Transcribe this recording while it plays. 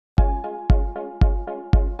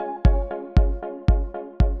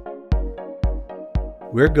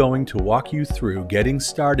we're going to walk you through getting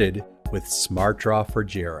started with SmartDraw for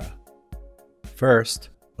Jira. First,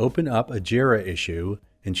 open up a Jira issue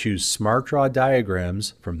and choose SmartDraw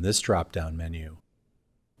Diagrams from this drop-down menu.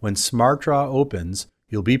 When SmartDraw opens,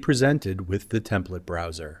 you'll be presented with the template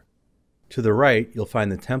browser. To the right, you'll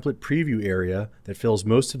find the template preview area that fills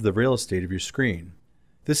most of the real estate of your screen.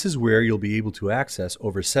 This is where you'll be able to access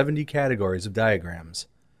over 70 categories of diagrams.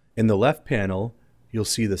 In the left panel, you'll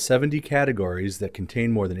see the 70 categories that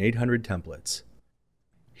contain more than 800 templates.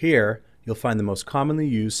 Here, you'll find the most commonly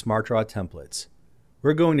used SmartDraw templates.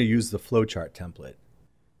 We're going to use the flowchart template.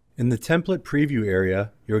 In the template preview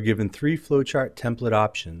area, you're given 3 flowchart template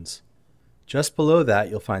options. Just below that,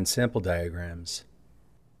 you'll find sample diagrams.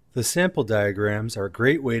 The sample diagrams are a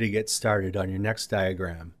great way to get started on your next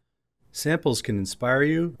diagram. Samples can inspire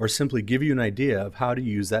you or simply give you an idea of how to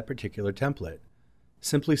use that particular template.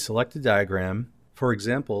 Simply select a diagram, for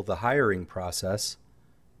example, the hiring process,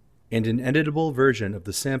 and an editable version of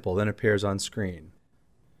the sample then appears on screen.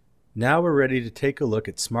 Now we're ready to take a look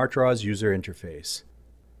at SmartDraw's user interface.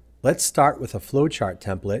 Let's start with a flowchart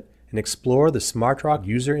template and explore the SmartDraw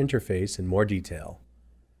user interface in more detail.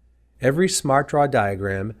 Every SmartDraw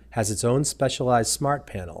diagram has its own specialized Smart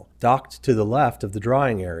panel docked to the left of the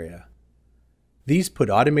drawing area. These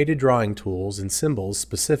put automated drawing tools and symbols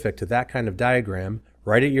specific to that kind of diagram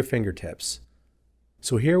right at your fingertips.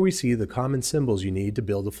 So here we see the common symbols you need to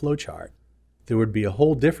build a flowchart. There would be a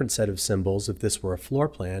whole different set of symbols if this were a floor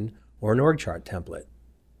plan or an org chart template.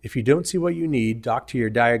 If you don't see what you need docked to your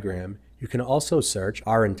diagram, you can also search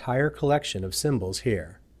our entire collection of symbols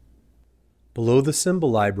here. Below the symbol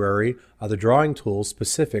library are the drawing tools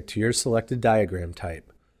specific to your selected diagram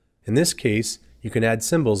type. In this case, you can add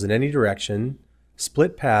symbols in any direction,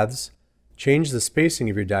 split paths, change the spacing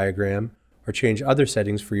of your diagram, or change other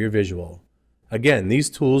settings for your visual. Again, these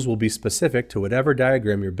tools will be specific to whatever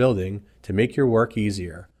diagram you're building to make your work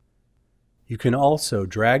easier. You can also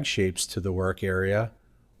drag shapes to the work area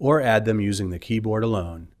or add them using the keyboard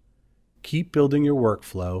alone. Keep building your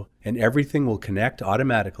workflow and everything will connect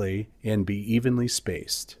automatically and be evenly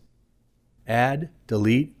spaced. Add,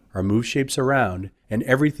 delete, or move shapes around and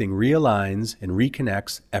everything realigns and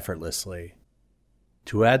reconnects effortlessly.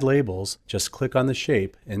 To add labels, just click on the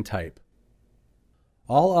shape and type.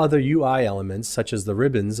 All other UI elements, such as the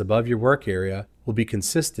ribbons above your work area, will be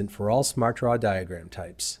consistent for all SmartDraw diagram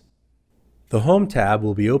types. The Home tab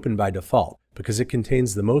will be open by default because it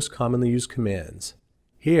contains the most commonly used commands.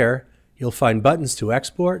 Here, you'll find buttons to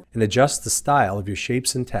export and adjust the style of your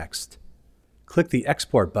shapes and text. Click the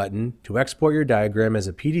Export button to export your diagram as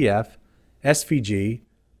a PDF, SVG,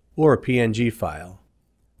 or a PNG file.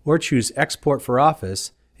 Or choose Export for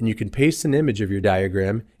Office and you can paste an image of your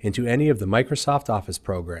diagram into any of the Microsoft Office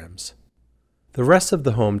programs. The rest of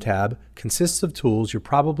the Home tab consists of tools you're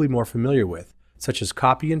probably more familiar with, such as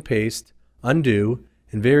copy and paste, undo,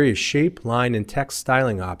 and various shape, line, and text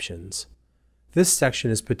styling options. This section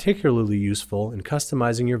is particularly useful in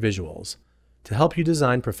customizing your visuals. To help you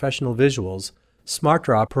design professional visuals,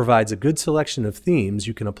 SmartDraw provides a good selection of themes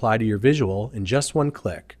you can apply to your visual in just one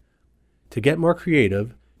click. To get more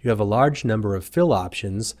creative, you have a large number of fill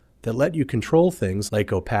options that let you control things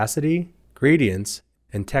like opacity, gradients,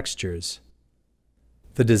 and textures.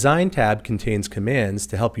 The Design tab contains commands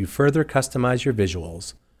to help you further customize your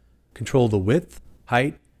visuals. Control the width,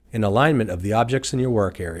 height, and alignment of the objects in your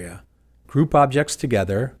work area. Group objects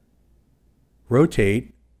together,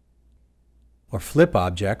 rotate, or flip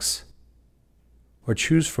objects, or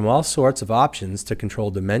choose from all sorts of options to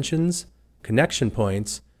control dimensions, connection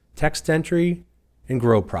points, text entry, and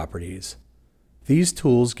grow properties. These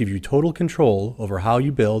tools give you total control over how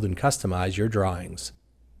you build and customize your drawings.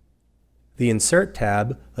 The Insert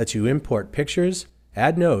tab lets you import pictures,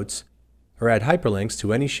 add notes, or add hyperlinks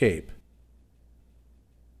to any shape.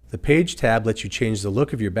 The Page tab lets you change the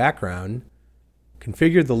look of your background,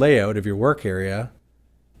 configure the layout of your work area,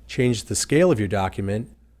 change the scale of your document,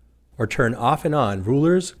 or turn off and on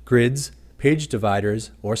rulers, grids, page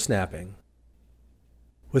dividers, or snapping.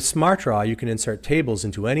 With SmartDraw, you can insert tables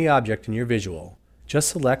into any object in your visual. Just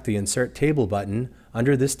select the Insert Table button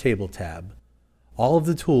under this Table tab. All of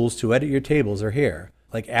the tools to edit your tables are here,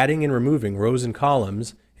 like adding and removing rows and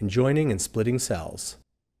columns, and joining and splitting cells.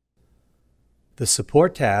 The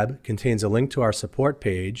Support tab contains a link to our support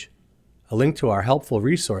page, a link to our Helpful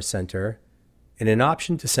Resource Center, and an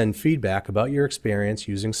option to send feedback about your experience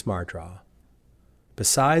using SmartDraw.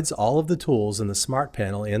 Besides all of the tools in the Smart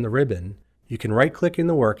panel and the ribbon, you can right-click in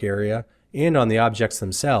the work area and on the objects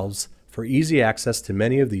themselves for easy access to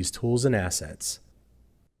many of these tools and assets.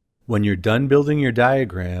 When you're done building your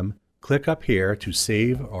diagram, click up here to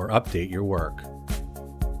save or update your work.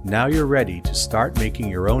 Now you're ready to start making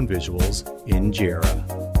your own visuals in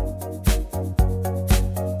Jira.